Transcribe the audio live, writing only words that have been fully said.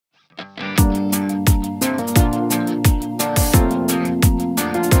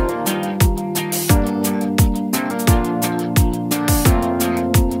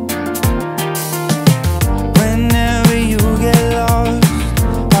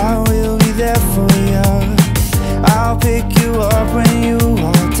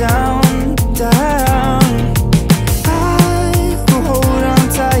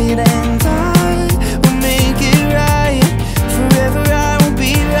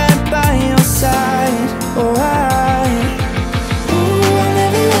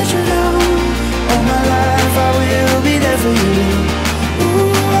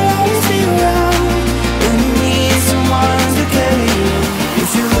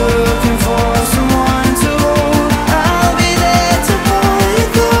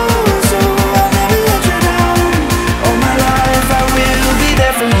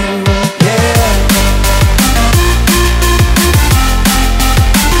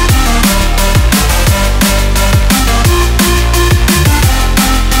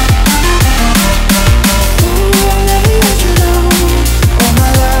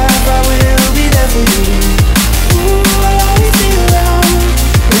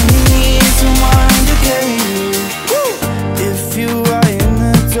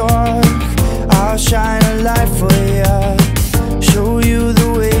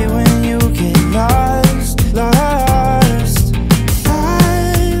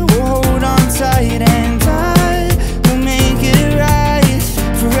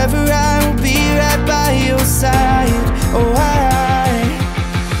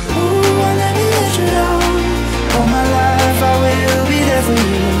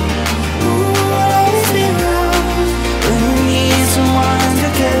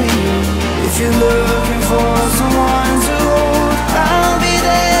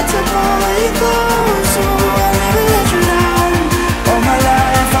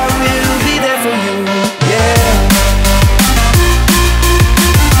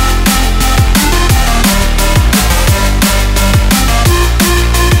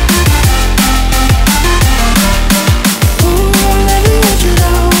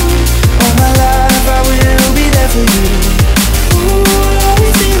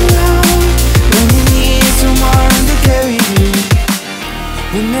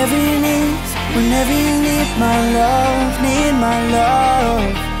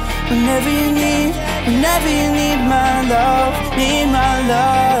whenever you need my love, need my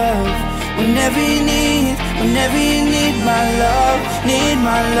love. Whenever you need my love, need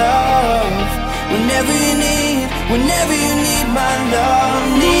my love. Whenever you need my love,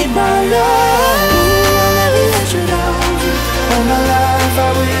 need my love. I'll never let you down. All my life I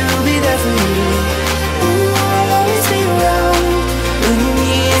will be there for you. I'll always be around when you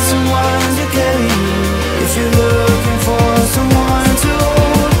need someone to carry you. If you're looking for someone to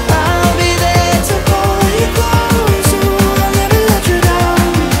hold, I'll be there to pull you close. I'll never let you down.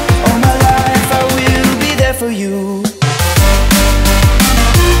 All my life I will be there for you.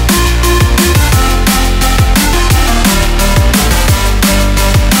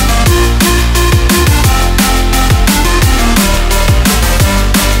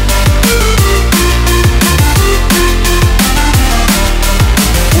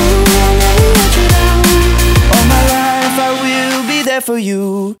 For you.